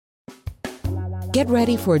Get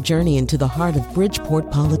ready for a journey into the heart of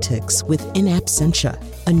Bridgeport politics with In Absentia,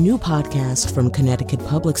 a new podcast from Connecticut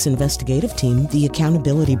Public's investigative team, The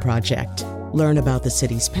Accountability Project. Learn about the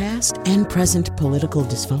city's past and present political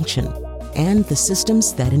dysfunction and the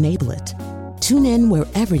systems that enable it. Tune in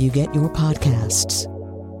wherever you get your podcasts.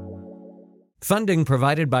 Funding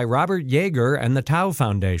provided by Robert Yeager and the Tau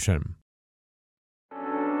Foundation.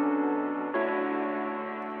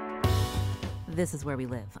 This is Where We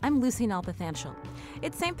Live. I'm Lucy Nalpathanchel.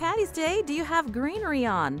 It's St. Paddy's Day. Do you have greenery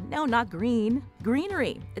on? No, not green.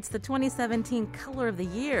 Greenery. It's the 2017 color of the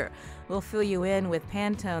year. We'll fill you in with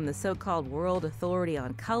Pantone, the so-called world authority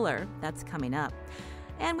on color. That's coming up.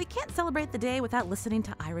 And we can't celebrate the day without listening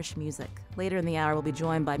to Irish music. Later in the hour, we'll be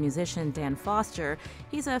joined by musician Dan Foster.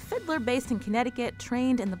 He's a fiddler based in Connecticut,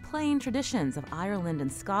 trained in the playing traditions of Ireland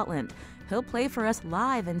and Scotland. He'll play for us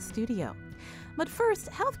live in studio. But first,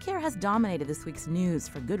 healthcare has dominated this week's news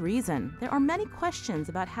for good reason. There are many questions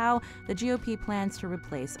about how the GOP plans to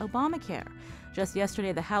replace Obamacare. Just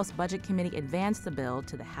yesterday, the House Budget Committee advanced the bill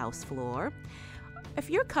to the House floor. If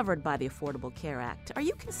you're covered by the Affordable Care Act, are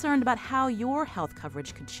you concerned about how your health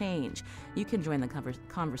coverage could change? You can join the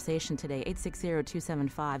conversation today,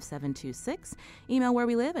 860-275-726. Email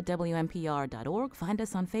wherewelive@WNPR.org. Find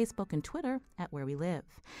us on Facebook and Twitter @WhereWeLive.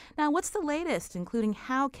 Now, what's the latest, including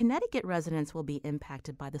how Connecticut residents will be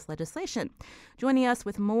impacted by this legislation? Joining us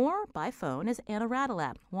with more by phone is Anna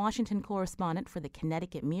Radulap, Washington correspondent for the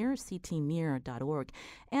Connecticut Mirror, ctmirror.org.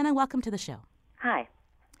 Anna, welcome to the show. Hi.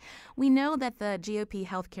 We know that the GOP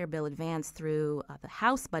health care bill advanced through the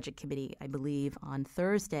House Budget Committee, I believe, on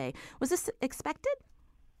Thursday. Was this expected?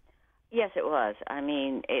 Yes, it was. I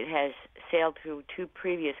mean, it has sailed through two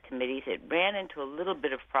previous committees. It ran into a little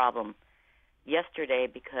bit of problem yesterday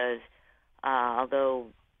because although,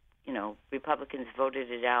 Republicans voted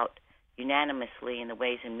it out unanimously in the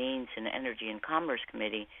Ways and Means and Energy and Commerce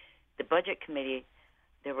Committee, the Budget Committee,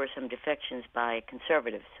 there were some defections by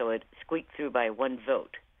conservatives, so it squeaked through by one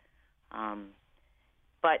vote.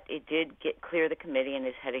 But it did clear the committee and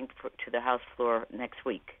is heading to the House floor next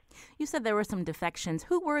week. You said there were some defections.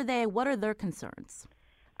 Who were they? What are their concerns?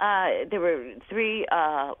 There were three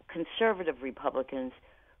conservative Republicans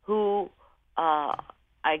who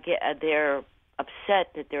they're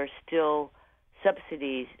upset that there are still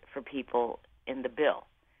subsidies for people in the bill,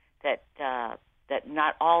 that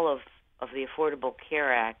not all of the Affordable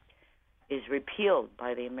Care Act is repealed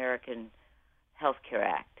by the American Health Care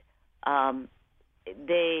Act.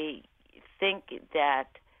 They think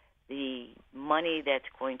that the money that's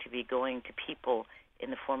going to be going to people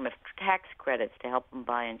in the form of tax credits to help them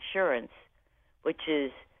buy insurance, which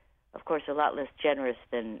is, of course, a lot less generous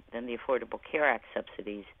than the Affordable Care Act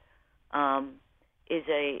subsidies, is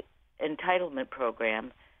a entitlement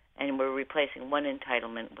program, and we're replacing one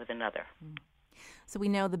entitlement with another. So we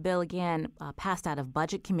know the bill, again, passed out of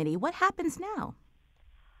Budget Committee. What happens now?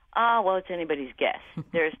 Well, it's anybody's guess.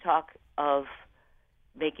 There's talk of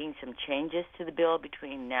making some changes to the bill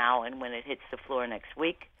between now and when it hits the floor next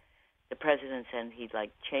week. The president said he'd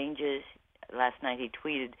like changes. Last night he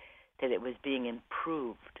tweeted that it was being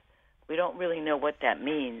improved. We don't really know what that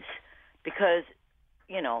means because,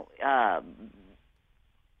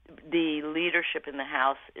 the leadership in the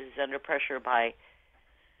House is under pressure by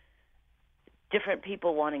different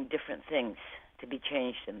people wanting different things to be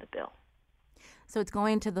changed in the bill. So it's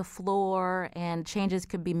going to the floor, and changes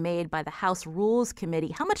could be made by the House Rules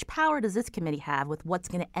Committee. How much power does this committee have with what's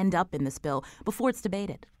going to end up in this bill before it's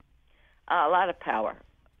debated? A lot of power.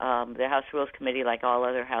 The House Rules Committee, like all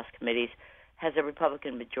other House committees, has a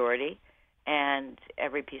Republican majority, and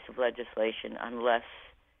every piece of legislation, unless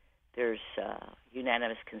there's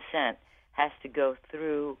unanimous consent, has to go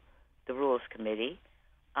through the Rules Committee,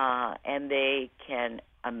 and they can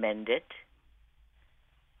amend it.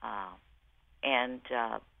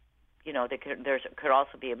 There could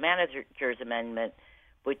also be a manager's amendment,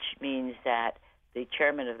 which means that the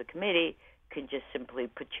chairman of the committee can just simply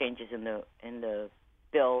put changes in the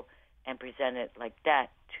bill and present it like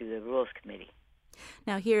that to the Rules Committee.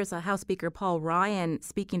 Now, here's House Speaker Paul Ryan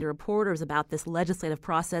speaking to reporters about this legislative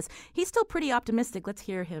process. He's still pretty optimistic. Let's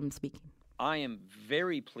hear him speaking. I am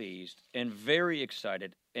very pleased and very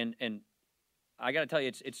excited, and I got to tell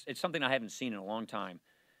you, it's something I haven't seen in a long time.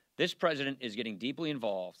 This president is getting deeply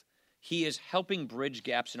involved. He is helping bridge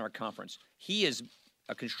gaps in our conference. He is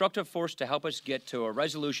a constructive force to help us get to a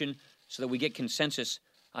resolution so that we get consensus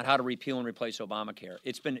on how to repeal and replace Obamacare.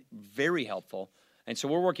 It's been very helpful, and so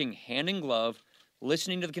we're working hand in glove,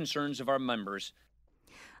 listening to the concerns of our members.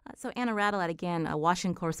 So Anna Radelat, again, a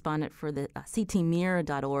Washington correspondent for the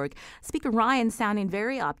ctmirror.org. Speaker Ryan sounding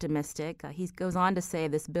very optimistic. He goes on to say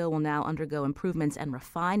this bill will now undergo improvements and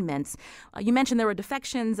refinements. You mentioned there were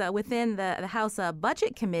defections within the House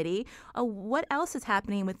Budget Committee. What else is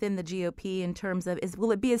happening within the GOP in terms of,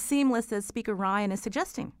 will it be as seamless as Speaker Ryan is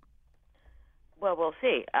suggesting? Well, we'll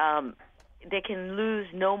see. They can lose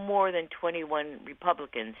no more than 21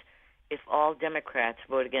 Republicans if all Democrats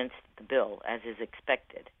vote against the bill, as is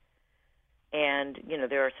expected. And,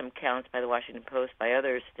 there are some counts by the Washington Post, by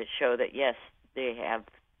others, that show that, yes, they have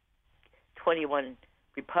 21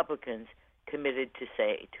 Republicans committed to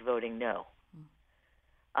voting no.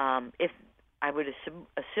 If I would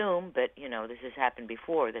assume, but, this has happened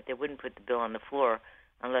before, that they wouldn't put the bill on the floor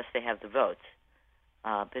unless they have the votes.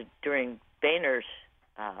 But during Boehner's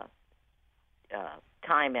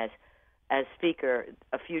time as Speaker,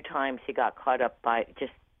 a few times he got caught up by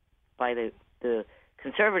the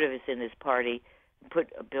conservatives in his party,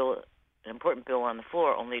 put an important bill on the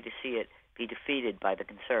floor, only to see it be defeated by the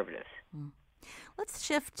conservatives. Let's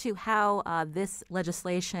shift to how this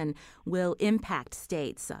legislation will impact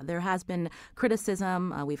states. There has been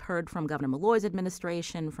criticism. We've heard from Governor Malloy's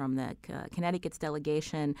administration, from the Connecticut's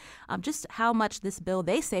delegation, just how much this bill,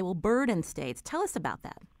 they say, will burden states. Tell us about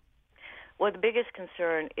that. Well, the biggest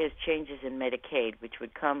concern is changes in Medicaid, which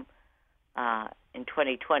would come in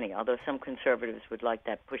 2020, although some conservatives would like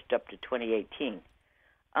that pushed up to 2018.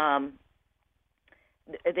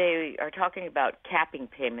 They are talking about capping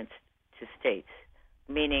payments to states,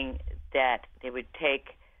 meaning that they would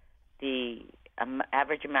take the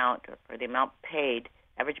average amount or the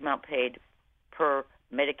average amount paid per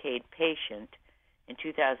Medicaid patient in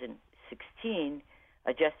 2016,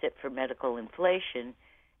 adjust it for medical inflation,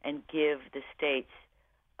 and give the states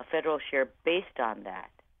a federal share based on that,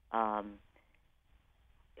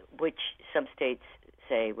 which some states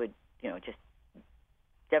say would, just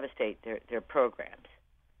devastate their programs.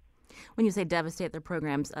 When you say devastate their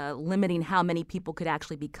programs, limiting how many people could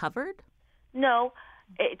actually be covered? No,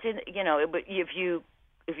 it's if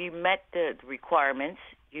you met the requirements,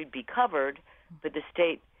 you'd be covered, but the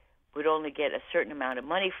state would only get a certain amount of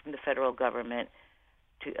money from the federal government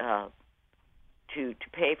to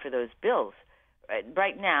pay for those bills.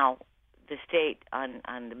 Right now, the state on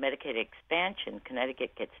the Medicaid expansion,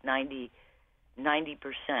 Connecticut gets 90%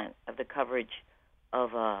 of the coverage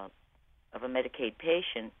of a Medicaid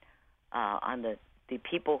patient on the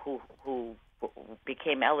people who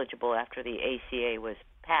became eligible after the ACA was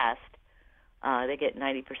passed. They get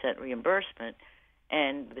 90% reimbursement,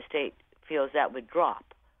 and the state feels that would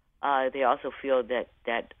drop. They also feel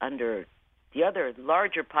that under the other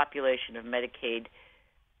larger population of Medicaid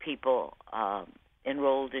people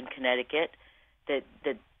enrolled in Connecticut,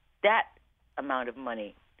 that amount of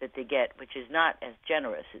money that they get, which is not as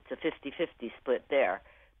generous, it's a 50-50 split there,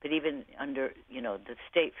 but even under, the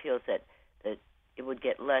state feels that it would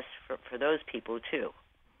get less for those people too.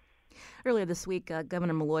 Earlier this week,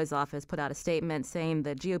 Governor Malloy's office put out a statement saying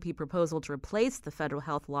the GOP proposal to replace the federal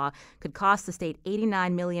health law could cost the state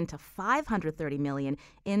 $89 million to $530 million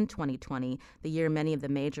in 2020, the year many of the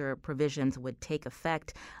major provisions would take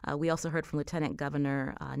effect. We also heard from Lieutenant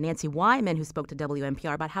Governor Nancy Wyman, who spoke to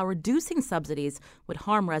WNPR, about how reducing subsidies would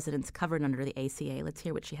harm residents covered under the ACA. Let's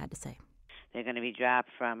hear what she had to say. They're going to be dropped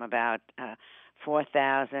from about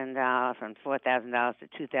 $4,000, from $4,000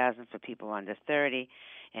 to $2,000 for people under 30.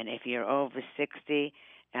 And if you're over 60,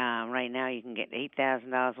 right now you can get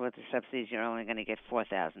 $8,000 worth of subsidies. You're only going to get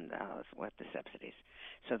 $4,000 worth of subsidies.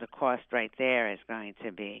 So the cost right there is going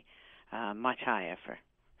to be much higher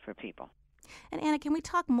for people. And Anna, can we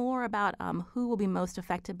talk more about who will be most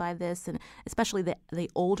affected by this, and especially the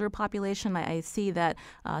older population? I see that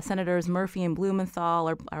Senators Murphy and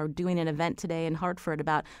Blumenthal are doing an event today in Hartford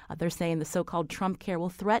about, they're saying the so-called Trump care will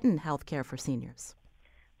threaten health care for seniors.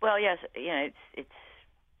 Well, yes, it's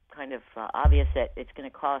kind of obvious that it's going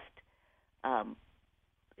to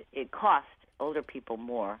cost older people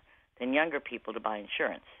more than younger people to buy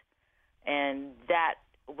insurance, and that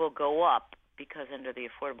will go up because under the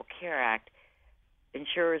Affordable Care Act,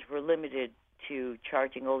 insurers were limited to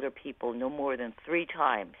charging older people no more than 3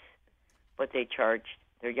 times what they charged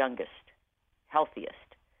their youngest, healthiest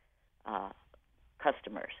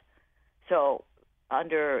customers. So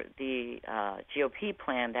under the GOP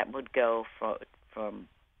plan, that would go from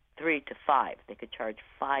 3 to 5. They could charge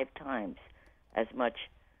 5 times as much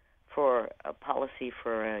for a policy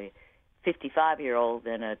for a 55-year-old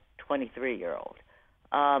than a 23-year-old.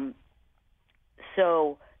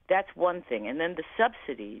 So that's one thing. And then the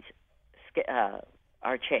subsidies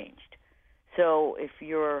are changed. So if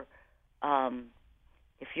you're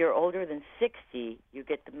If you're older than 60, you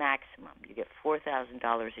get the maximum. You get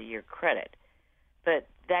 $4,000 a year credit. But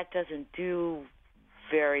that doesn't do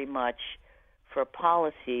very much for a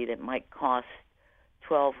policy that might cost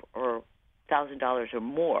 $12,000 or $1,000 or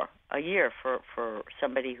more a year for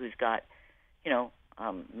somebody who's got,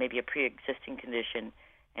 maybe a pre-existing condition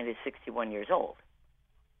and is 61 years old.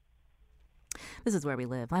 This is Where We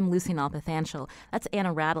Live. I'm Lucy Nalpathanchel. That's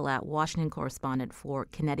Anna Radalat, Washington correspondent for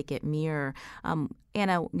Connecticut Mirror.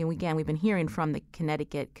 Anna, again, we've been hearing from the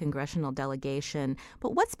Connecticut congressional delegation,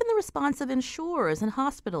 but what's been the response of insurers and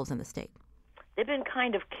hospitals in the state? They've been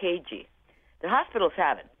kind of cagey. The hospitals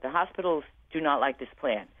haven't. The hospitals do not like this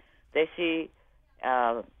plan. They see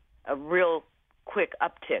a real quick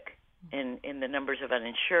uptick in the numbers of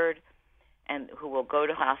uninsured and who will go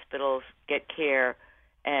to hospitals, get care,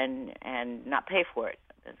 and not pay for it.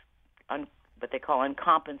 That's what they call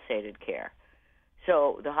uncompensated care.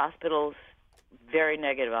 So the hospitals very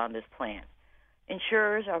negative on this plan.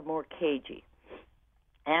 Insurers are more cagey.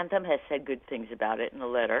 Anthem has said good things about it in a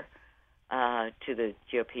letter to the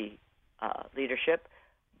GOP leadership,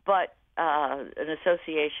 but an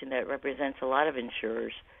association that represents a lot of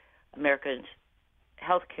insurers, Americans'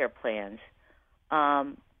 health care plans,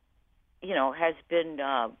 has been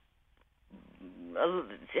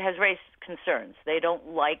has raised concerns. They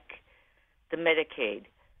don't like the Medicaid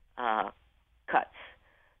cuts.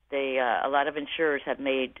 A lot of insurers have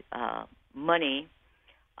made money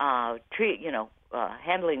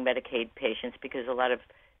handling Medicaid patients because a lot of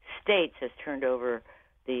states has turned over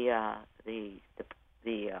the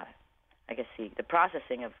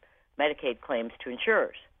processing of Medicaid claims to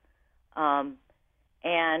insurers,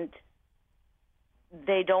 and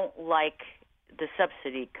they don't like the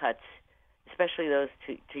subsidy cuts, especially those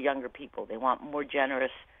to younger people. They want more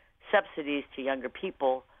generous subsidies to younger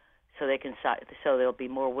people so they'll be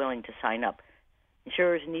more willing to sign up.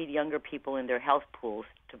 Insurers need younger people in their health pools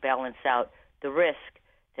to balance out the risk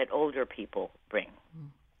that older people bring.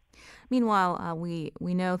 Meanwhile, we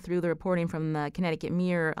know through the reporting from the Connecticut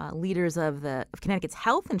Mirror, leaders of Connecticut's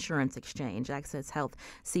health insurance exchange, Access Health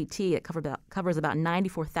CT, it covers about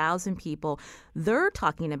 94,000 people. They're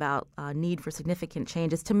talking about need for significant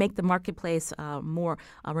changes to make the marketplace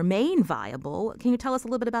remain viable. Can you tell us a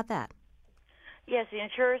little bit about that? Yes, the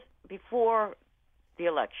insurers before the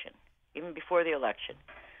election, even before the election,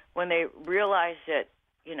 when they realized that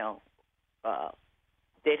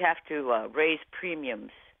they'd have to raise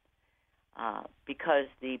premiums because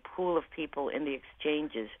the pool of people in the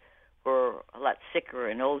exchanges were a lot sicker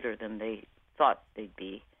and older than they thought they'd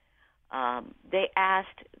be. They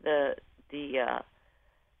asked the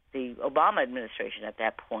Obama administration at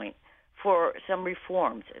that point for some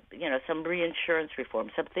reforms, some reinsurance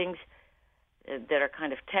reforms, some things that are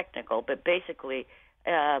kind of technical, but basically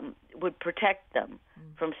would protect them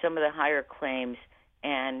from some of the higher claims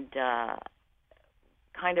and to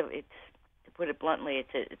put it bluntly,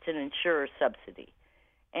 it's an insurer subsidy,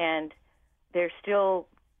 and they're still,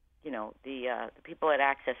 the people at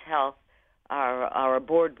Access Health are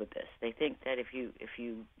aboard with this. They think that if you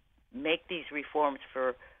make these reforms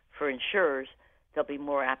for insurers, they'll be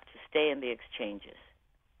more apt to stay in the exchanges.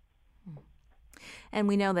 And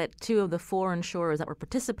we know that 2 of the 4 insurers that were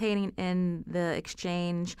participating in the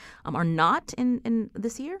exchange are not in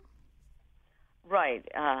this year? Right.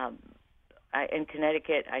 In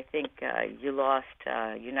Connecticut, I think you lost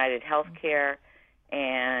United Healthcare,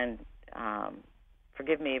 and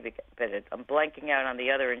forgive me, but I'm blanking out on the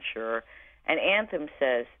other insurer. And Anthem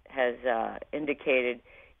has indicated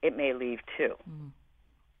it may leave too.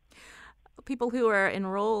 People who are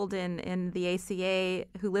enrolled in the ACA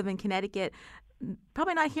who live in Connecticut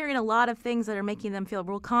probably not hearing a lot of things that are making them feel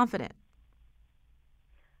real confident.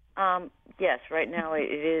 Yes, right now it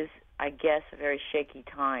is, I guess, a very shaky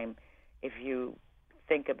time. If you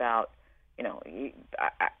think about, nobody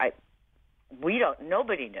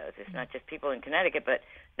knows. It's not just people in Connecticut, but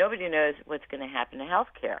nobody knows what's going to happen to health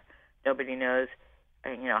care. Nobody knows,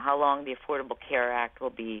 how long the Affordable Care Act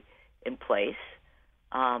will be in place.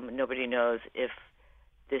 Nobody knows if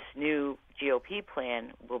this new GOP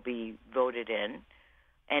plan will be voted in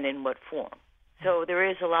and in what form. So there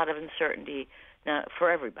is a lot of uncertainty now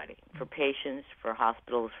for everybody, for patients, for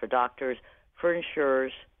hospitals, for doctors, for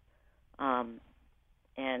insurers.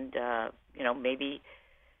 Maybe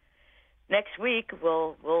next week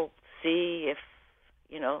we'll see if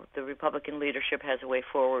the Republican leadership has a way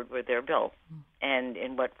forward with their bill, and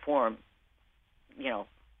in what form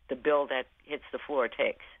the bill that hits the floor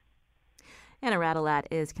takes. Anna Radalat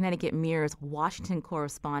is Connecticut Mirror's Washington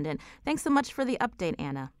correspondent. Thanks so much for the update,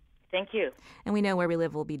 Anna. Thank you. And we know Where We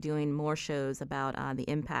Live will be doing more shows about the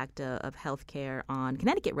impact of healthcare on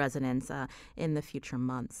Connecticut residents in the future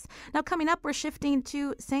months. Now, coming up, we're shifting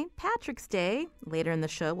to St. Patrick's Day. Later in the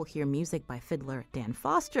show, we'll hear music by fiddler Dan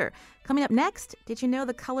Foster. Coming up next, did you know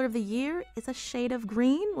the color of the year is a shade of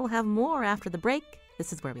green? We'll have more after the break.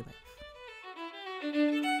 This is Where We Live.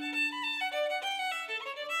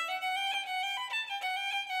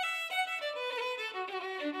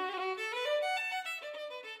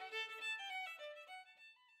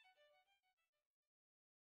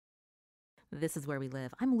 This is Where We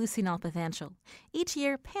Live. I'm Lucy Nalpathanchel. Each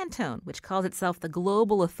year, Pantone, which calls itself the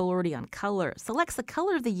global authority on color, selects the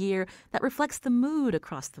color of the year that reflects the mood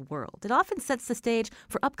across the world. It often sets the stage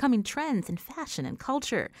for upcoming trends in fashion and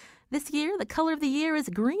culture. This year, the color of the year is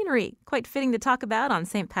greenery, quite fitting to talk about on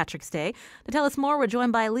St. Patrick's Day. To tell us more, we're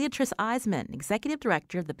joined by Leatrice Eisman, Executive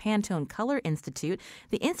Director of the Pantone Color Institute.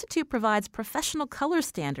 The Institute provides professional color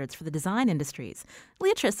standards for the design industries.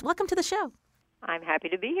 Leatrice, welcome to the show. I'm happy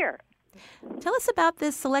to be here. Tell us about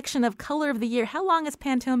this selection of color of the year. How long has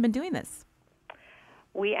Pantone been doing this?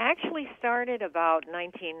 We actually started about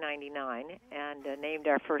 1999 and named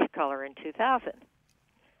our first color in 2000.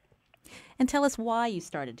 And tell us why you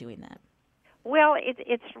started doing that. Well,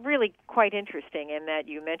 it's really quite interesting in that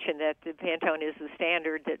you mentioned that the Pantone is the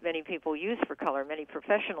standard that many people use for color. Many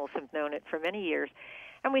professionals have known it for many years.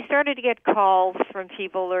 And we started to get calls from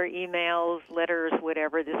people or emails, letters,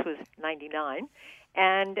 whatever. This was 99.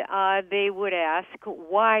 And they would ask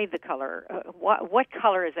why the color, what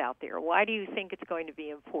color is out there? Why do you think it's going to be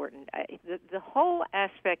important? The whole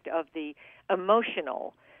aspect of the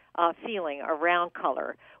emotional feeling around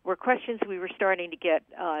color were questions we were starting to get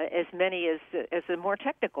as many as the more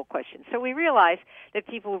technical questions. So we realized that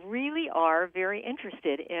people really are very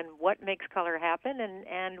interested in what makes color happen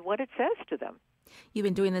and what it says to them. You've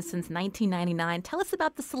been doing this since 1999. Tell us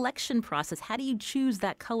about the selection process. How do you choose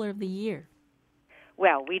that color of the year?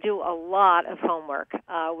 Well, we do a lot of homework.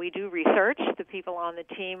 We do research. The people on the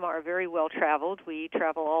team are very well traveled. We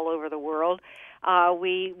travel all over the world.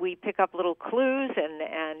 We pick up little clues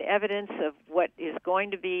and evidence of what is going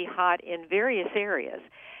to be hot in various areas.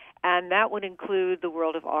 And that would include the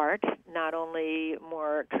world of art, not only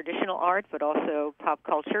more traditional art, but also pop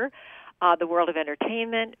culture. The world of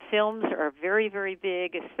entertainment. Films are very, very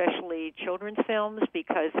big, especially children's films,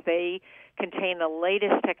 because they contain the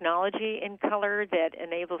latest technology in color that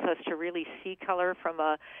enables us to really see color from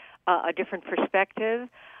a different perspective.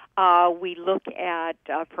 We look at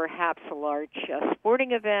perhaps a large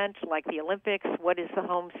sporting event like the Olympics. What is the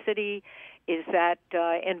home city? Is that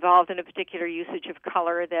involved in a particular usage of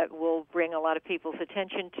color that will bring a lot of people's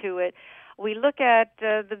attention to it? We look at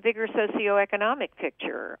the bigger socioeconomic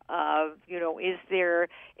picture. Is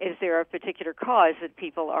there a particular cause that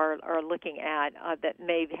people are looking at that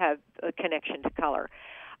may have a connection to color?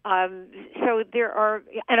 So there are,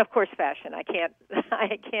 and of course, fashion. I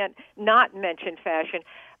can't not mention fashion.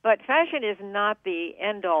 But fashion is not the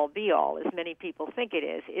end-all, be-all, as many people think it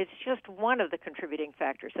is. It's just one of the contributing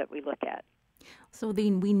factors that we look at. So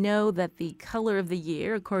then we know that the color of the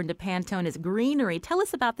year, according to Pantone, is greenery. Tell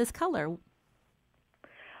us about this color.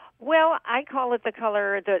 Well, I call it the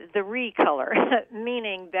color, the re-color,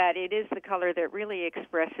 meaning that it is the color that really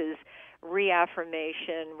expresses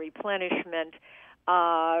reaffirmation, replenishment,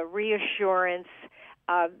 reassurance,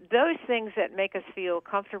 those things that make us feel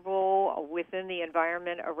comfortable within the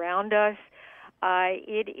environment around us.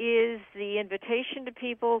 It is the invitation to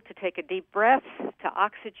people to take a deep breath, to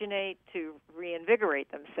oxygenate, to reinvigorate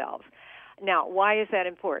themselves. Now, why is that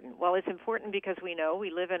important? Well, it's important because we know we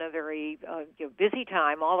live in a very busy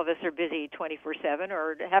time. All of us are busy 24/7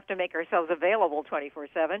 or have to make ourselves available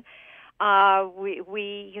 24/7.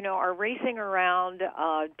 We are racing around,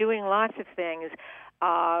 doing lots of things.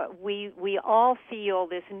 We all feel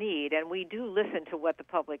this need, and we do listen to what the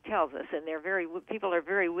public tells us, and people are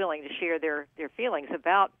very willing to share their feelings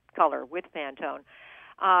about color with Pantone.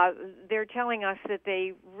 They're telling us that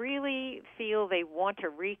they really feel they want to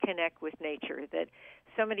reconnect with nature, that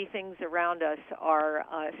so many things around us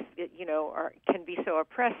can be so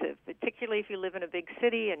oppressive, particularly if you live in a big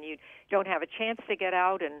city and you don't have a chance to get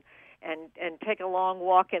out and take a long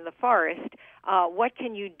walk in the forest. What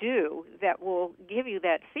can you do that will give you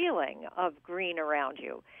that feeling of green around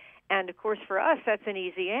you? And, of course, for us, that's an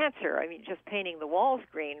easy answer. I mean, just painting the walls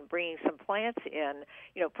green, bringing some plants in,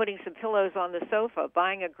 putting some pillows on the sofa,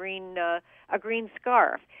 buying a green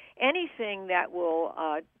scarf. Anything that will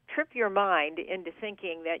trip your mind into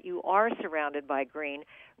thinking that you are surrounded by green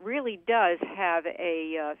really does have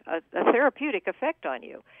a therapeutic effect on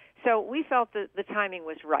you. So we felt that the timing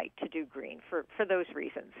was right to do green for those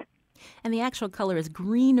reasons. And the actual color is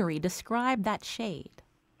greenery. Describe that shade.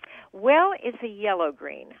 Well, it's a yellow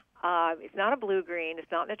green. It's not a blue green.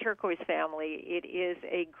 It's not in the turquoise family. It is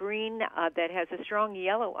a green that has a strong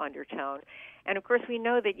yellow undertone. And, of course, we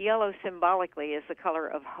know that yellow symbolically is the color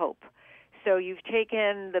of hope. So you've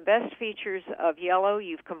taken the best features of yellow,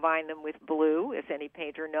 you've combined them with blue, as any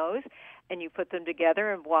painter knows, and you put them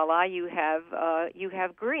together, and voila, you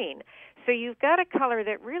have green. So you've got a color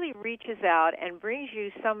that really reaches out and brings you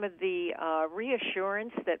some of the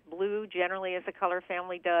reassurance that blue generally as a color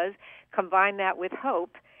family does. Combine that with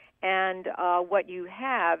hope, and what you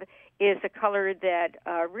have is a color that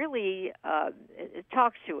really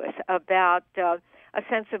talks to us about a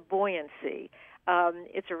sense of buoyancy.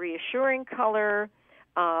 It's a reassuring color,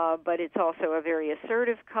 but it's also a very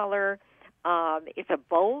assertive color. It's a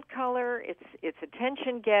bold color. It's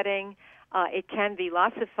attention-getting. It can be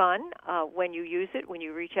lots of fun when you use it, when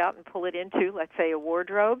you reach out and pull it into, let's say, a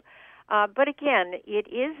wardrobe. But again, it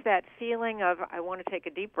is that feeling of, I want to take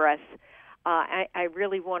a deep breath. I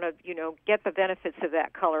really want to, get the benefits of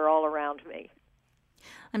that color all around me.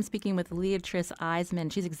 I'm speaking with Leatrice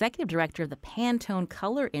Eisman. She's executive director of the Pantone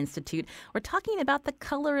Color Institute. We're talking about the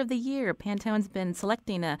color of the year. Pantone's been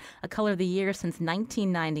selecting a color of the year since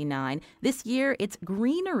 1999. This year, it's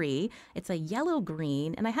greenery. It's a yellow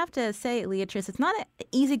green. And I have to say, Leatrice, it's not an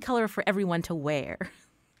easy color for everyone to wear.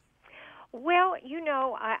 Well,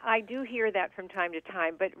 I do hear that from time to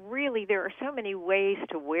time, but really there are so many ways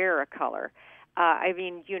to wear a color.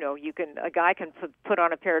 A guy can put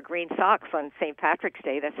on a pair of green socks on St. Patrick's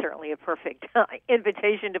Day. That's certainly a perfect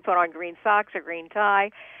invitation to put on green socks or green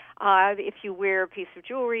tie. If you wear a piece of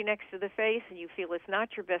jewelry next to the face and you feel it's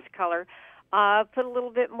not your best color, put a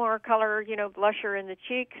little bit more color, blusher in the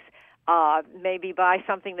cheeks. Maybe buy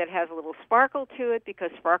something that has a little sparkle to it,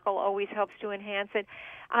 because sparkle always helps to enhance it.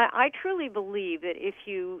 I truly believe that if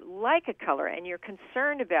you like a color and you're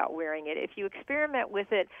concerned about wearing it, if you experiment with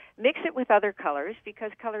it, mix it with other colors,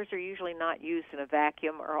 because colors are usually not used in a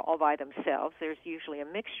vacuum or all by themselves. There's usually a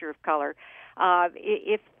mixture of color.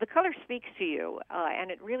 If the color speaks to you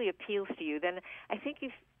and it really appeals to you, then I think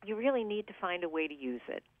you really need to find a way to use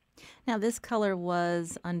it. Now, this color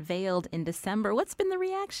was unveiled in December. What's been the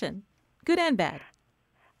reaction? Good and bad?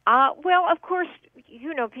 Well, of course,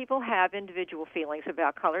 people have individual feelings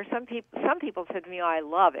about color. Some people said to me, I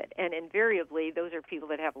love it. And invariably, those are people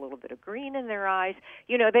that have a little bit of green in their eyes.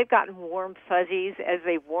 They've gotten warm fuzzies as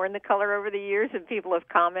they've worn the color over the years, and people have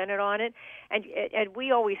commented on it. And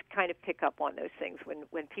we always kind of pick up on those things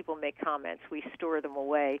when people make comments. We store them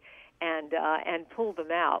away and pull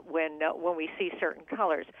them out when we see certain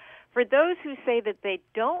colors. For those who say that they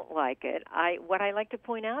don't like it, what I like to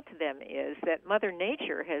point out to them is that Mother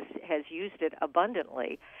Nature has used it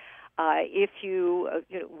abundantly.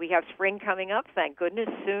 We have spring coming up, thank goodness,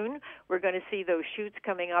 soon. We're going to see those shoots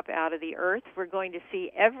coming up out of the earth. We're going to see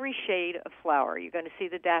every shade of flower. You're going to see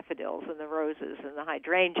the daffodils and the roses and the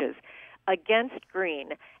hydrangeas against green.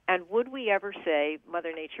 And would we ever say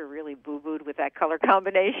Mother Nature really boo-booed with that color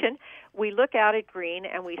combination? We look out at green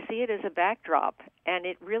and we see it as a backdrop, and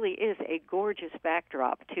it really is a gorgeous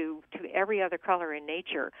backdrop to every other color in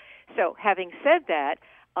nature. So having said that,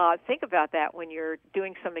 think about that when you're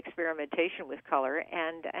doing some experimentation with color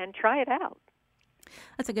and try it out.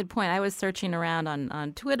 That's a good point. I was searching around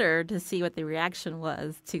on Twitter to see what the reaction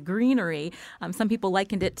was to greenery. Some people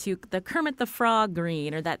likened it to the Kermit the Frog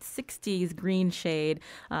green, or that 60s green shade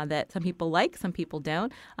that some people like, some people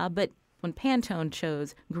don't. But when Pantone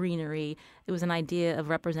chose greenery, it was an idea of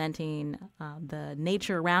representing the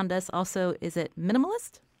nature around us. Also, is it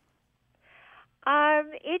minimalist?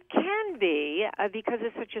 It can be because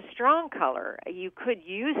it's such a strong color. You could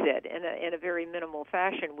use it in a very minimal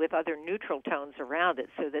fashion with other neutral tones around it,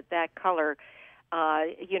 so that color,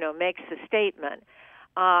 makes the statement.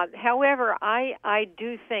 However, I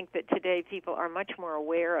do think that today people are much more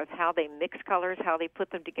aware of how they mix colors, how they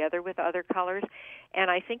put them together with other colors, and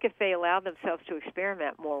I think if they allow themselves to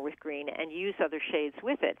experiment more with green and use other shades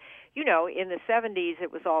with it. In the 70s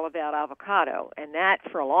it was all about avocado, and that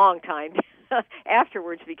for a long time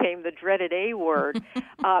afterwards became the dreaded A word.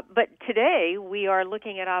 But today we are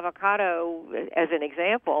looking at avocado as an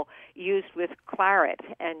example, used with claret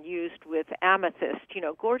and used with amethyst,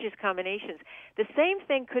 gorgeous combinations. The same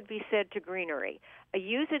thing could be said to greenery.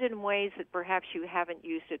 Use it in ways that perhaps you haven't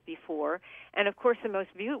used it before. And, of course,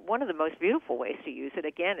 one of the most beautiful ways to use it,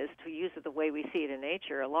 again, is to use it the way we see it in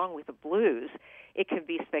nature, along with the blues. It can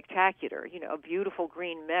be spectacular, a beautiful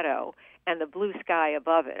green meadow and the blue sky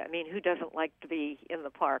above it. I mean, who doesn't like to be in the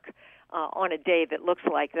park on a day that looks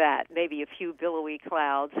like that? Maybe a few billowy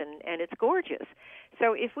clouds, and it's gorgeous.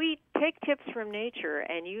 So if we take tips from nature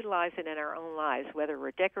and utilize it in our own lives, whether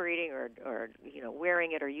we're decorating or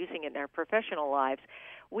wearing it or using it in our professional lives,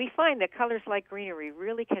 we find that colors like greenery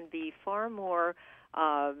really can be far more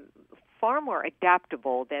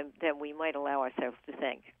adaptable than we might allow ourselves to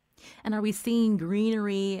think. And are we seeing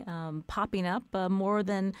greenery popping up more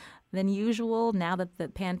than usual now that the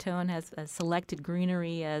Pantone has selected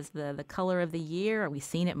greenery as the color of the year? Are we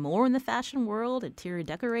seeing it more in the fashion world? Interior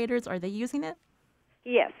decorators, are they using it?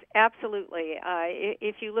 Yes, absolutely.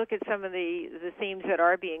 If you look at some of the themes that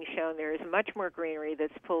are being shown, there is much more greenery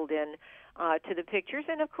that's pulled in to the pictures.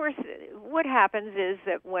 And, of course, what happens is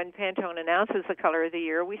that when Pantone announces the color of the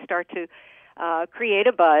year, we start to create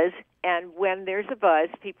a buzz. And when there's a buzz,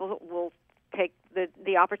 people will take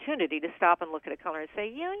the opportunity to stop and look at a color and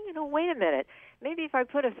say, wait a minute. Maybe if I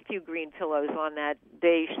put a few green pillows on that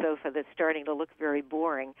beige sofa that's starting to look very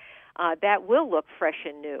boring, that will look fresh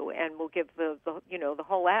and new and will give the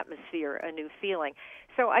whole atmosphere a new feeling.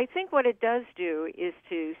 So I think what it does do is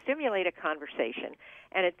to stimulate a conversation.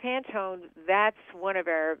 And at Pantone, that's one of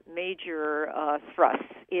our major thrusts,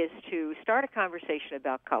 is to start a conversation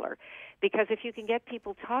about color. Because if you can get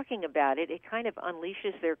people talking about it, it kind of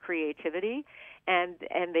unleashes their creativity, and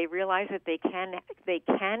they realize that they can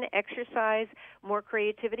exercise more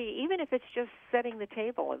creativity, even if it's just setting the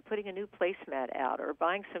table and putting a new placemat out or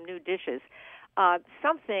buying some new dishes.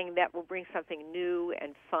 Something that will bring something new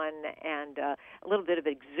and fun and a little bit of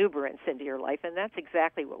exuberance into your life, and that's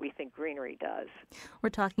exactly what we think greenery does. We're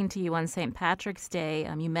talking to you on St. Patrick's Day.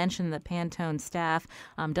 You mentioned the Pantone staff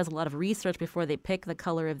does a lot of research before they pick the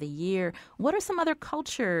color of the year. What are some other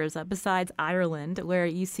cultures besides Ireland where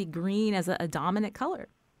you see green as a dominant color?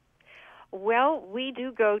 Well, we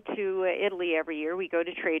do go to Italy every year. We go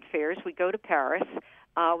to trade fairs. We go to Paris.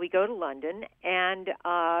 We go to London, and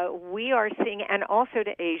we are seeing, and also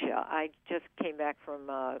to Asia. I just came back from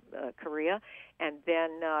Korea, and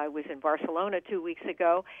then I was in Barcelona 2 weeks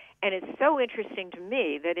ago, and it's so interesting to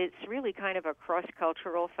me that it's really kind of a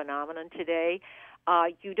cross-cultural phenomenon today.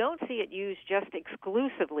 You don't see it used just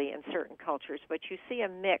exclusively in certain cultures, but you see a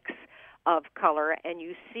mix of color, and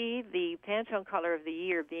you see the Pantone color of the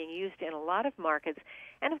year being used in a lot of markets.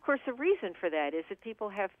 And, of course, the reason for that is that people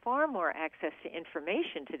have far more access to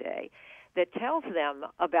information today that tells them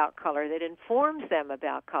about color, that informs them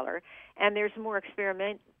about color, and there's more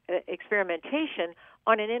experimentation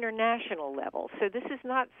on an international level. So this is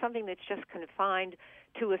not something that's just confined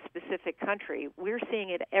to a specific country. We're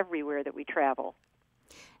seeing it everywhere that we travel.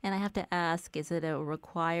 And I have to ask, is it a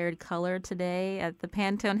required color today at the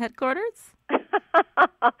Pantone headquarters?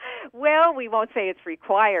 Well, we won't say it's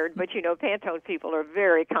required, but, Pantone people are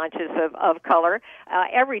very conscious of color.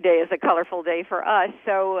 Every day is a colorful day for us,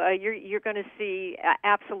 so you're going to see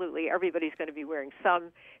absolutely everybody's going to be wearing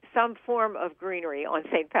some form of greenery on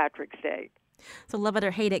St. Patrick's Day. So love it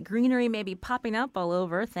or hate it, greenery may be popping up all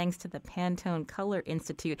over thanks to the Pantone Color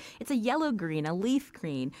Institute. It's a yellow green, a leaf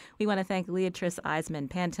green. We want to thank Leatrice Eisman,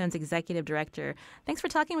 Pantone's executive director. Thanks for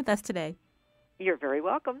talking with us today. You're very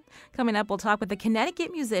welcome. Coming up, we'll talk with a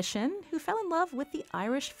Connecticut musician who fell in love with the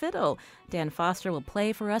Irish fiddle. Dan Foster will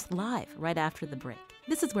play for us live right after the break.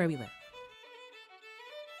 This is Where We Live.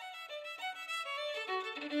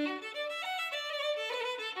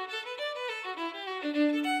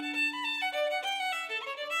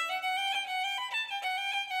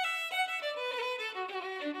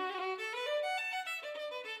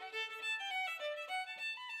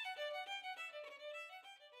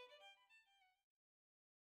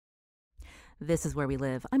 This is Where We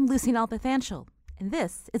Live. I'm Lucy Nalpathanchel, and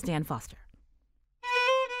this is Dan Foster.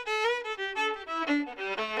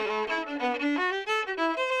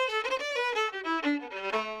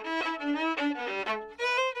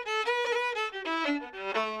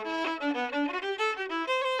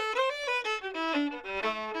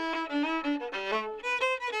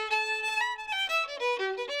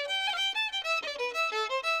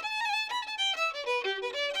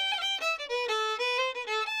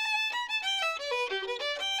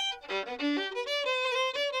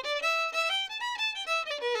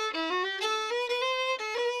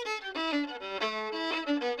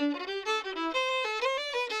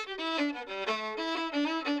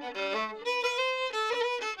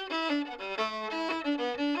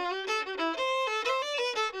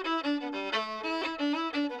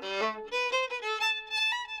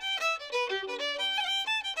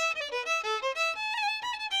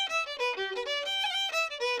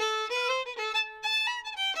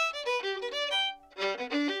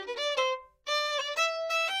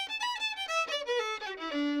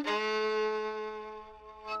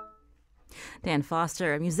 Dan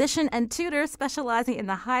Foster, a musician and tutor specializing in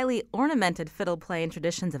the highly ornamented fiddle playing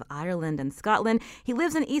traditions of Ireland and Scotland. He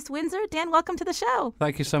lives in East Windsor. Dan, welcome to the show.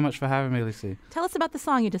 Thank you so much for having me, Lucy. Tell us about the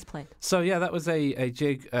song you just played. So, yeah, that was a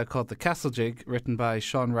jig called the Castle Jig, written by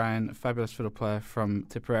Sean Ryan, a fabulous fiddle player from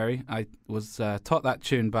Tipperary. I was taught that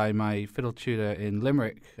tune by my fiddle tutor in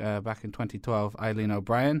Limerick back in 2012, Eileen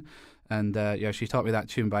O'Brien. And she taught me that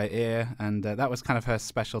tune by ear, and that was kind of her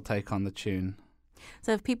special take on the tune.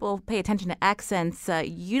 So if people pay attention to accents,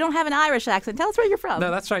 you don't have an Irish accent. Tell us where you're from.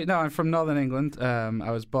 No, that's right. No, I'm from Northern England.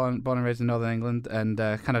 I was born and raised in Northern England, and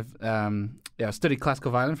studied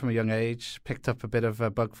classical violin from a young age. Picked up a bit of a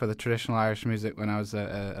bug for the traditional Irish music when I was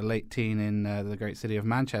a late teen in the great city of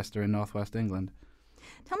Manchester in northwest England.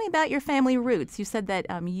 Tell me about your family roots. You said that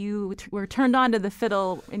you were turned on to the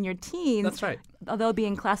fiddle in your teens. That's right. Although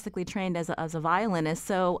being classically trained as a violinist,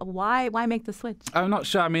 so why make the switch? I'm not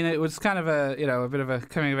sure. I mean, it was kind of a bit of a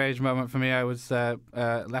coming of age moment for me. I was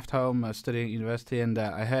left home, studying at university, and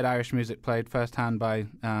I heard Irish music played firsthand by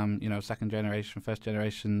second generation, first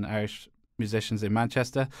generation Irish musicians in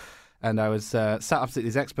Manchester. And I was sat opposite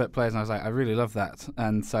these expert players, and I was like, I really love that.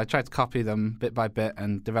 And so I tried to copy them bit by bit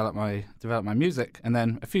and develop my music. And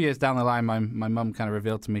then a few years down the line, my mum kind of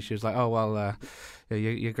revealed to me, she was like, oh, well,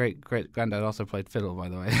 your great-granddad also played fiddle, by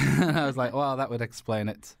the way. And I was like, well, that would explain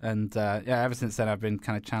it. And ever since then, I've been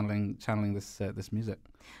kind of channeling this music.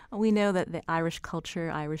 We know that the Irish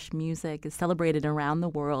culture, Irish music is celebrated around the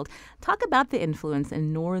world. Talk about the influence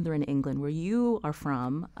in northern England, where you are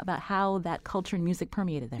from, about how that culture and music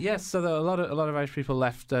permeated there. Yes, so a lot of Irish people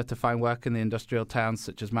left to find work in the industrial towns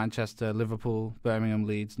such as Manchester, Liverpool, Birmingham,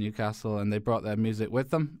 Leeds, Newcastle, and they brought their music with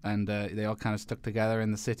them, and they all kind of stuck together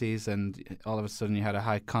in the cities, and all of a sudden you had a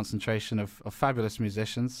high concentration of fabulous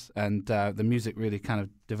musicians, and the music really kind of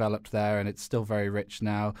developed there, and it's still very rich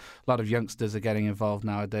now. A lot of youngsters are getting involved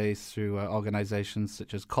nowadays through organisations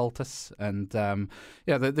such as Cultus, and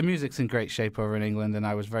the music's in great shape over in England, and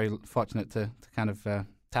I was very fortunate to kind of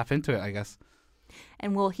tap into it, I guess.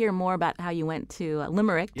 And we'll hear more about how you went to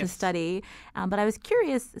Limerick to study. But I was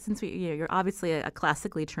curious, since you're obviously a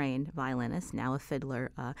classically trained violinist, now a fiddler,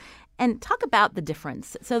 and talk about the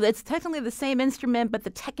difference. So it's technically the same instrument, but the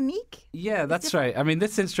technique? Yeah, that's right. I mean,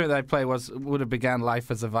 this instrument that I play would have began life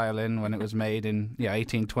as a violin when it was made in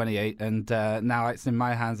 1828, and now it's in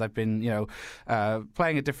my hands. I've been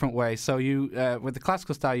playing a different way. So you with the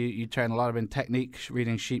classical style, you train a lot in technique,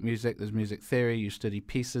 reading sheet music. There's music theory. You study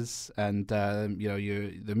pieces, and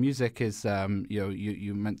the music is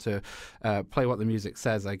you're meant to play what the music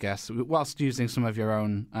says, I guess, whilst using some of your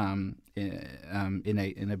own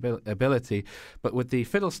innate ability. But with the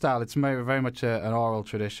fiddle style, it's very much an oral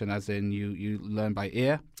tradition, as in you learn by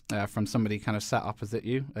ear from somebody kind of sat opposite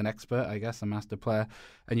you, an expert, I guess, a master player,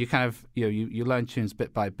 and you kind of you learn tunes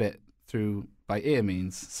bit by bit through by ear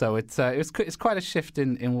means. So it's quite a shift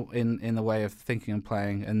in the way of thinking and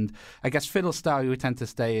playing. And I guess fiddle style, you would tend to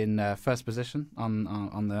stay in first position on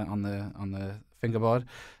the fingerboard,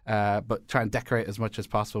 but try and decorate as much as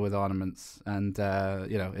possible with ornaments. And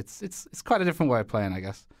it's quite a different way of playing, I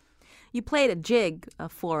guess. You played a jig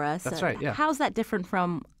for us. That's right, yeah. How's that different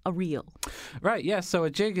from a reel? Right, yeah. So a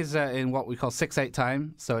jig is in what we call 6/8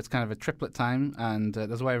 time. So it's kind of a triplet time. And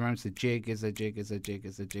there's a way around it. A jig is a jig is a jig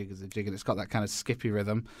is a jig is a jig. And it's got that kind of skippy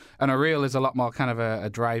rhythm. And a reel is a lot more kind of a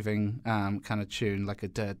driving kind of tune, like a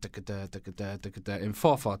da da da da da da da in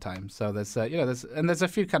 4/4 time. So there's a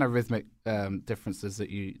few kind of rhythmic differences that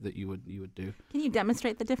you would do. Can you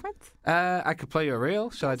demonstrate the difference? I could play you a reel.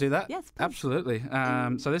 Shall I do that? Yes, please. Absolutely.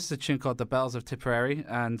 So this is a tune called The Bells of Tipperary,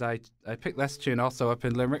 and I picked this tune also up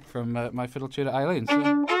in Limerick from my fiddle tutor Eileen.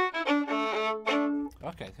 So.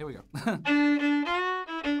 Okay, here we go.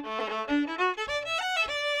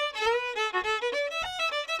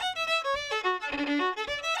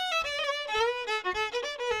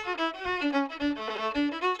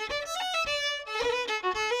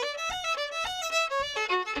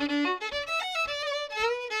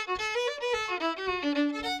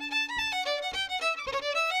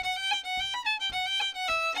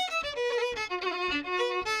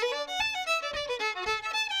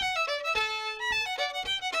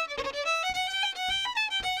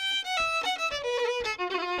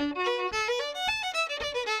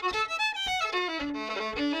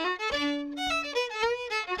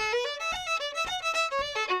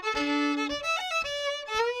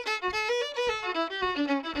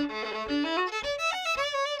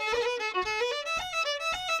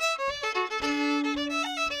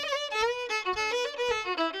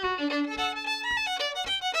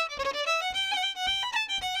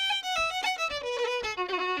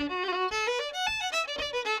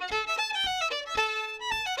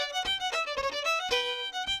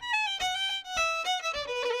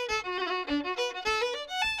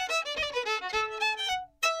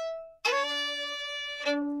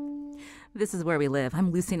 This is Where We Live. I'm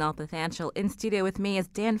Lucy Nalpathanchel. In studio with me is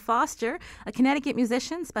Dan Foster, a Connecticut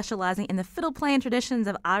musician specializing in the fiddle playing traditions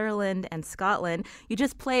of Ireland and Scotland. You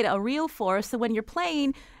just played a reel for us, so when you're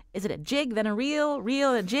playing, is it a jig, then a reel,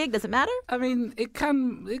 and a jig? Does it matter? I mean,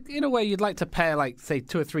 in a way, you'd like to pair, like, say,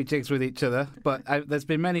 2 or 3 jigs with each other. But there's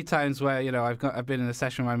been many times where, you know, I've been in a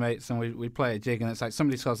session with my mates and we play a jig and it's like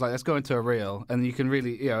somebody goes like, let's go into a reel. And you can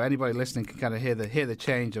really, you know, anybody listening can kind of hear the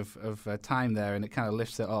change of time there, and it kind of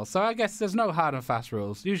lifts it all. So I guess there's no hard and fast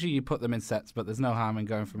rules. Usually you put them in sets, but there's no harm in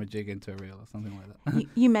going from a jig into a reel or something like that.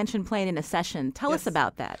 You mentioned playing in a session. Tell us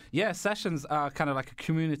about that. Yeah, sessions are kind of like a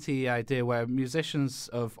community idea where musicians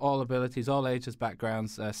of all abilities, all ages,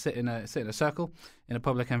 backgrounds, sit in a circle in a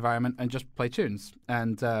public environment and just play tunes.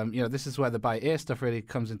 And you know, this is where the by ear stuff really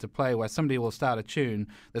comes into play, where somebody will start a tune.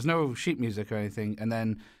 There's no sheet music or anything, and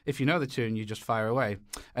then if you know the tune, you just fire away.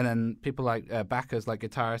 And then people like backers, like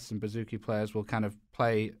guitarists and bouzouki players, will kind of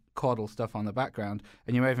play chordal stuff on the background,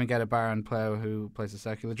 and you may even get a baron player who plays a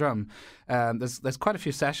circular drum. There's quite a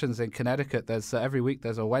few sessions in Connecticut. There's every week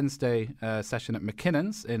there's a Wednesday session at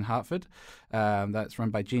McKinnon's in Hartford that's run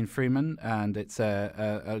by Gene Freeman, and it's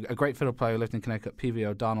a great fiddle player who lived in Connecticut, P.V.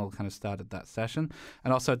 O'Donnell, kind of started that session.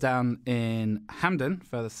 And also down in Hamden,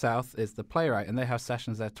 further south, is the Playwright, and they have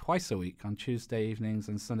sessions there twice a week on Tuesday evenings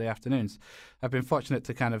and Sunday afternoons. I've been fortunate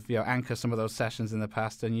to kind of, you know, anchor some of those sessions in the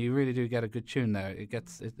past, and you really do get a good tune there.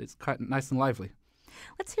 It's quite nice and lively.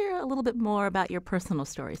 Let's hear a little bit more about your personal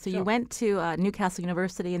story. So Sure. You went to Newcastle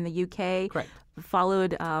University in the UK. Correct.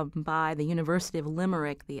 Followed by the University of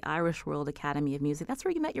Limerick, the Irish World Academy of Music. That's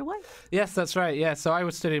where you met your wife. Yes, that's right. Yeah, so I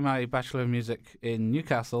was studying my Bachelor of Music in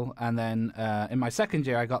Newcastle, and then in my second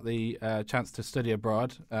year I got the chance to study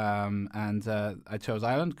abroad, and I chose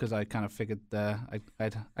Ireland because I kind of figured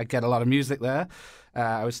I'd get a lot of music there.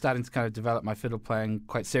 I was starting to kind of develop my fiddle playing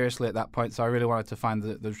quite seriously at that point, so I really wanted to find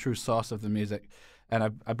the true source of the music,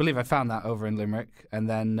 and I believe I found that over in Limerick. And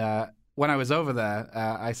then when I was over there,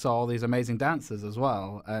 I saw all these amazing dancers as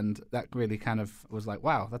well, and that really kind of was like,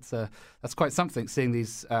 wow, that's quite something. Seeing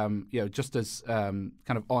these, you know, just as kind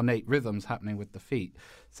of ornate rhythms happening with the feet.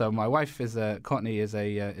 So my wife Courtney is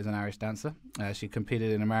an Irish dancer. She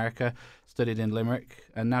competed in America, studied in Limerick,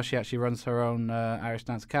 and now she actually runs her own Irish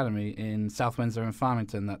Dance Academy in South Windsor and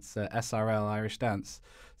Farmington. That's SRL Irish Dance.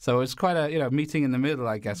 So it's quite a, you know, meeting in the middle,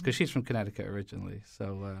 I guess, because she's from Connecticut originally.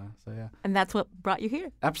 So yeah. And that's what brought you here.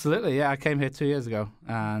 Absolutely, yeah. I came here 2 years ago,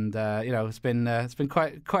 and you know, it's been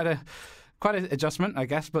quite an adjustment, I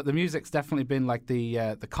guess. But the music's definitely been like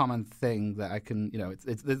the common thing that I can, you know,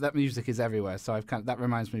 it's that music is everywhere. So that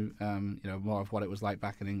reminds me, you know, more of what it was like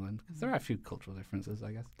back in England, because there are a few cultural differences,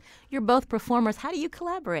 I guess. You're both performers. How do you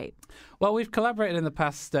collaborate? Well, we've collaborated in the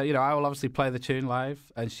past. You know, I will obviously play the tune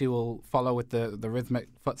live, and she will follow with the rhythmic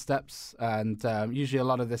footsteps. And usually, a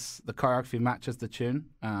lot of the choreography matches the tune.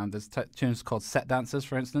 There's tunes called set dances,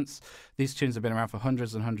 for instance. These tunes have been around for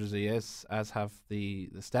hundreds and hundreds of years, as have the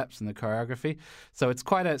steps and the choreography. So it's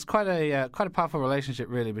quite a powerful relationship,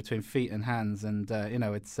 really, between feet and hands. And you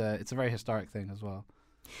know, it's a very historic thing as well.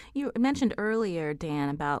 You mentioned earlier, Dan,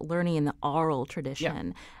 about learning in the oral tradition.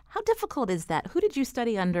 Yeah. How difficult is that? Who did you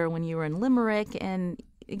study under when you were in Limerick, and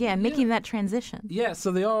again, making that transition? Yeah,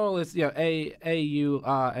 so the oral is, you know,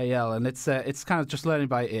 A-U-R-A-L, and it's kind of just learning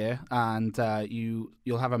by ear, and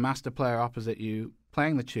you'll have a master player opposite you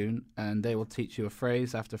playing the tune, and they will teach you a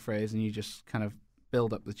phrase after phrase, and you just kind of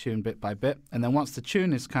build up the tune bit by bit. And then once the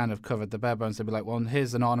tune is kind of covered, the bare bones, they'll be like, well,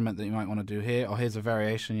 here's an ornament that you might want to do here, or here's a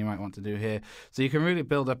variation you might want to do here. So you can really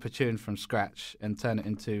build up a tune from scratch and turn it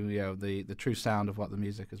into, you know, the true sound of what the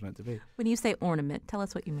music is meant to be. When you say ornament, tell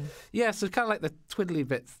us what you mean. Yeah, so kind of like the twiddly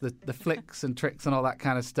bits, the flicks and tricks and all that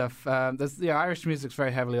kind of stuff. Irish music's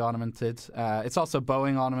very heavily ornamented. It's also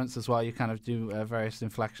bowing ornaments as well. You kind of do various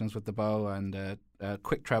inflections with the bow and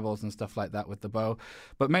quick trebles and stuff like that with the bow,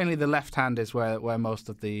 but mainly the left hand is where most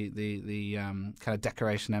of the kind of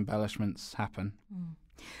decoration embellishments happen.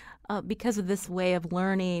 Because of this way of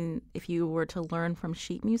learning, if you were to learn from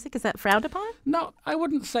sheet music, is that frowned upon? No, I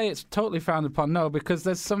wouldn't say it's totally frowned upon, no, because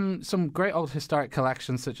there's some great old historic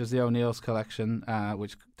collections, such as the O'Neill's collection,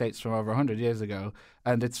 which dates from over 100 years ago,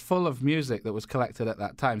 and it's full of music that was collected at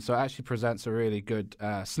that time, so it actually presents a really good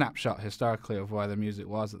snapshot historically of where the music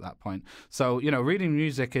was at that point. So, you know, reading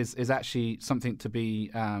music is actually something to be,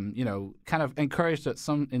 you know, kind of encouraged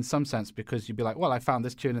in some sense, because you'd be like, well, I found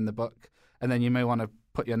this tune in the book, and then you may want to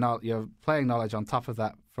put your playing knowledge on top of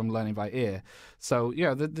that from learning by ear. So, you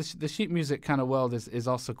know, the sheet music kind of world is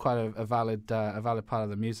also quite a valid part of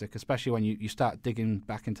the music, especially when you start digging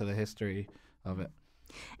back into the history of it.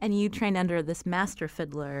 And you trained under this master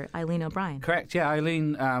fiddler, Eileen O'Brien. Correct. Yeah,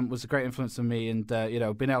 Eileen was a great influence on me, and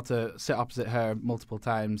being able to sit opposite her multiple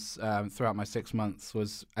times throughout my 6 months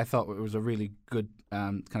I thought it was a really good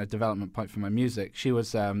kind of development point for my music. She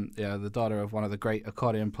was the daughter of one of the great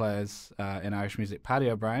accordion players in Irish music, Paddy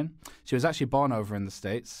O'Brien. She was actually born over in the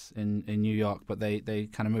States, in New York, but they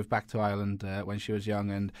kind of moved back to Ireland when she was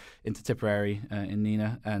young and into Tipperary in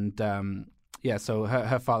Nina, and so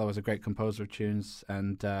her father was a great composer of tunes,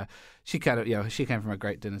 and she came from a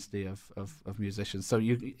great dynasty of musicians. So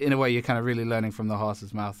in a way, you're kind of really learning from the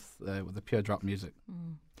horse's mouth with the pure drop music.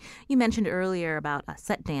 Mm. You mentioned earlier about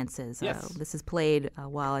set dances. Yes. This is played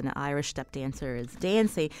while an Irish step dancer is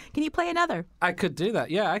dancing. Can you play another? I could do that.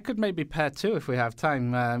 Yeah, I could maybe pair two if we have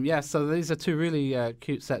time. So these are two really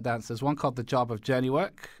cute set dances. One called The Job of Journey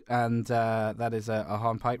Work, and that is a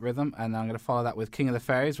hornpipe rhythm. And I'm going to follow that with King of the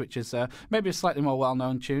Fairies, which is maybe a slightly more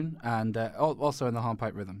well-known tune, and also in the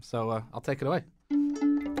hornpipe rhythm. So I'll take it away.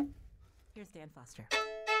 Here's Dan Foster.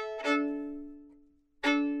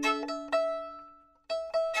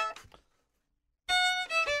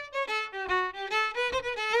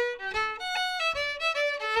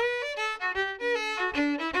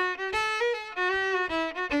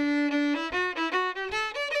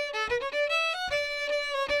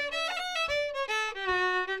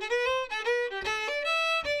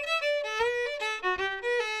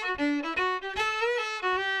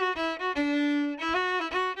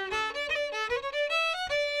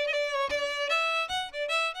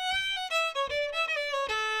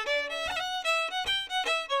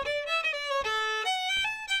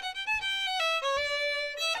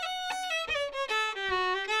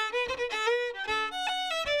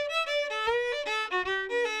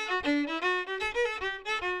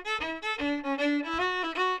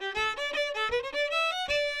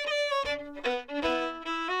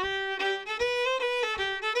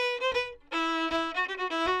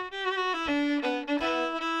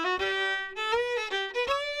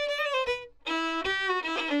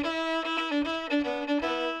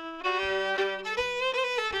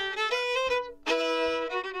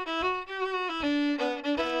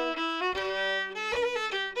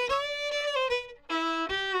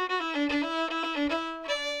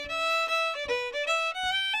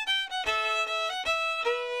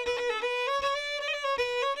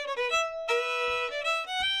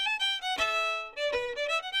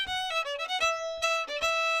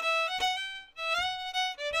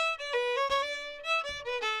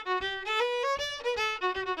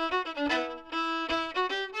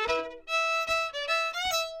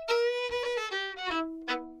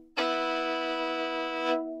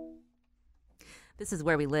 This is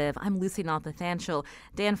Where We Live. I'm Lucy Nalpathanchel.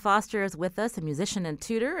 Dan Foster is with us, a musician and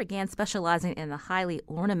tutor, again specializing in the highly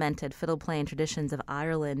ornamented fiddle-playing traditions of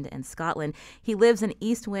Ireland and Scotland. He lives in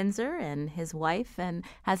East Windsor and his wife and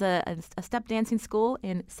has a step dancing school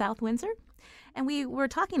in South Windsor. And we were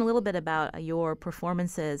talking a little bit about your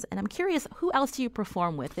performances, and I'm curious, who else do you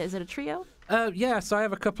perform with? Is it a trio? So I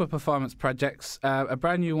have a couple of performance projects. A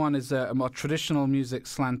brand new one is a more traditional music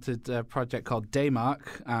slanted project called Daymark.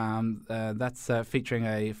 That's featuring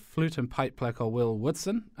a flute and pipe player called Will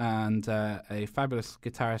Woodson and a fabulous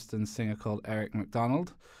guitarist and singer called Eric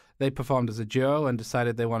MacDonald. They performed as a duo and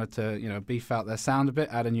decided they wanted to, beef out their sound a bit,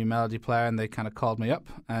 add a new melody player, and they kind of called me up.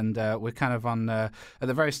 And we're kind of on at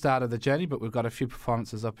the very start of the journey, but we've got a few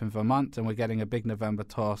performances up in Vermont, and we're getting a big November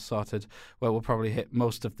tour sorted where we'll probably hit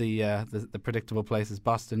most of the predictable places: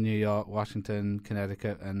 Boston, New York, Washington,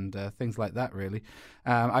 Connecticut, and things like that. Really,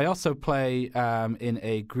 I also play in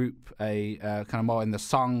a group, kind of more in the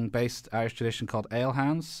song-based Irish tradition called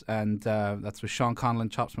Alehounds, and that's with Sean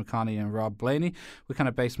Conlon, Chops McConney, and Rob Blaney. We're kind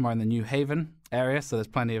of based more in the New Haven area, so there's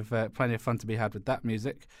plenty of fun to be had with that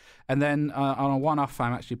music. And then on a one-off,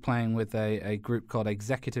 I'm actually playing with a group called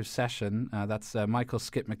Executive Session. That's Michael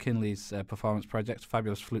Skip McKinley's performance project,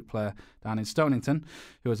 fabulous flute player down in Stonington,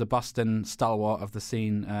 who was a Boston stalwart of the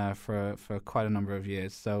scene for quite a number of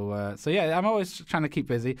years. So I'm always trying to keep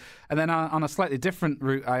busy. And then on a slightly different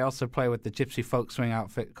route, I also play with the gypsy folk swing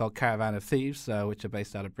outfit called Caravan of Thieves, which are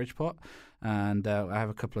based out of Bridgeport. And I have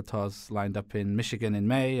a couple of tours lined up in Michigan in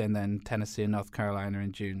May, and then Tennessee and North Carolina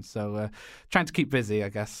in June. So trying to keep busy, I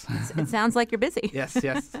guess. It sounds like you're busy. Yes,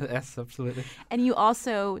 absolutely. And you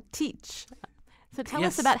also teach. So tell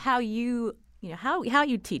us about how you how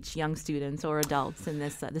you teach young students or adults in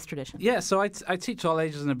this tradition. Yeah, so I teach all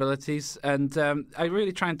ages and abilities, and I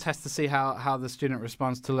really try and test to see how the student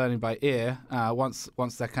responds to learning by ear. Once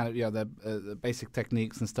they're kind of the basic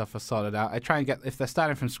techniques and stuff are sorted out, I try and if they're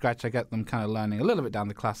starting from scratch, I get them kind of learning a little bit down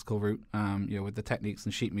the classical route, with the techniques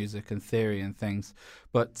and sheet music and theory and things.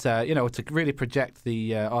 But to really project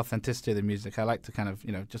the authenticity of the music, I like to kind of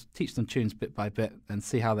just teach them tunes bit by bit and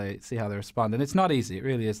see how they respond. And it's not easy; it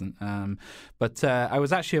really isn't. But I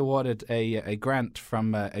was actually awarded a grant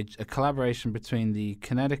from a collaboration between the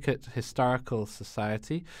Connecticut Historical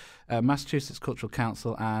Society, Massachusetts Cultural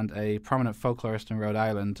Council, and a prominent folklorist in Rhode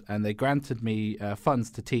Island, and they granted me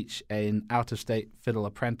funds to teach an out-of-state fiddle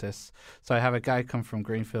apprentice. So I have a guy come from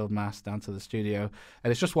Greenfield, Mass, down to the studio,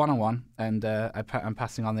 and it's just one-on-one, and I'm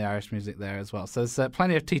passing on the Irish music there as well. So there's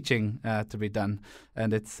plenty of teaching to be done,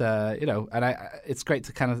 and it's it's great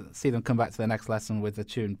to kind of see them come back to the next lesson with the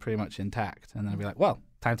tune pretty much intact, and then be like, well,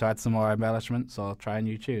 time to add some more embellishments or try a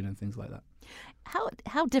new tune and things like that.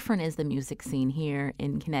 How different is the music scene here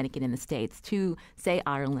in Connecticut in the States to, say,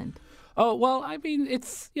 Ireland? Oh, well, I mean,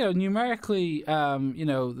 it's, numerically,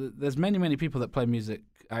 there's many people that play music,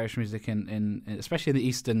 Irish music, in especially in the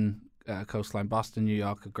eastern coastline. Boston, New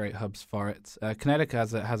York are great hubs for it.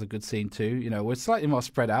 Connecticut has a good scene too. We're slightly more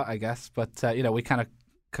spread out, I guess, but, we kind of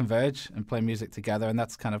converge and play music together, and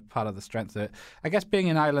that's kind of part of the strength of it. I guess being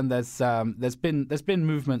in Ireland, there's been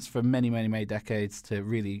movements for many decades to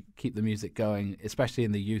really keep the music going, especially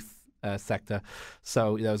in the youth sector.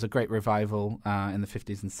 So there was a great revival in the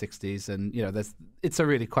 50s and 60s, and it's a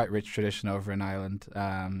really quite rich tradition over in Ireland.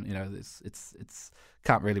 It's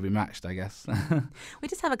can't really be matched, I guess. We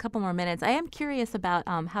just have a couple more minutes. I am curious about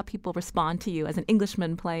how people respond to you as an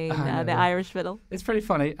Englishman playing the Irish fiddle. It's pretty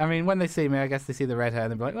funny. I mean, when they see me, I guess they see the red hair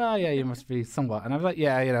and they're like, "Oh, yeah, you must be somewhat." And I'm like,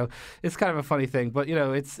 "Yeah, it's kind of a funny thing." But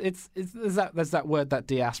it's there's that word, that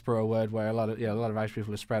diaspora word, where a lot of Irish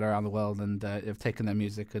people are spread around the world and have taken their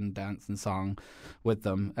music and dance and song with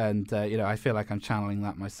them. And I feel like I'm channeling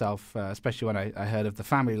that myself, especially when I heard of the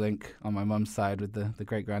family link on my mum's side with the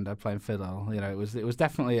great granddad playing fiddle. It was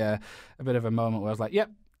definitely a bit of a moment where I was like, yep,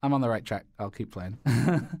 I'm on the right track. I'll keep playing.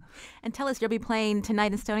 And tell us, you'll be playing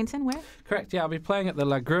tonight in Stonington, where? Correct, yeah. I'll be playing at the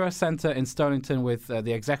La Grua Centre in Stonington with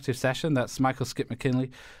the executive session. That's Michael Skip McKinley,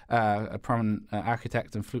 a prominent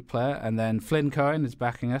architect and flute player. And then Flynn Cohen is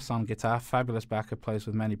backing us on guitar. Fabulous backer, plays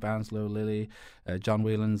with many bands, Low Lily, John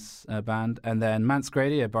Whelan's band. And then Mance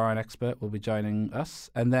Grady, a Boran expert, will be joining us.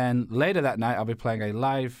 And then later that night, I'll be playing a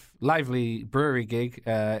lively brewery gig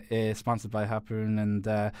sponsored by Harpoon, and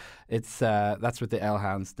that's with the Ale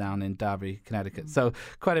Hounds down in Derby, Connecticut. So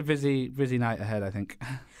quite a busy night ahead, I think.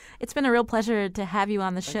 It's been a real pleasure to have you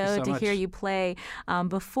on the show, so to much. hear you play.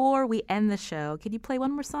 Before we end the show, could you play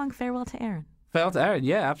one more song, Farewell to Erin? Farewell to Erin,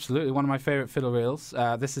 yeah, absolutely. One of my favourite fiddle reels.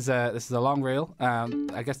 This is a long reel.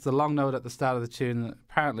 I guess the long note at the start of the tune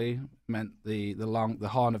apparently meant the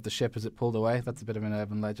horn of the ship as it pulled away. That's a bit of an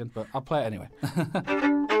urban legend, but I'll play it anyway.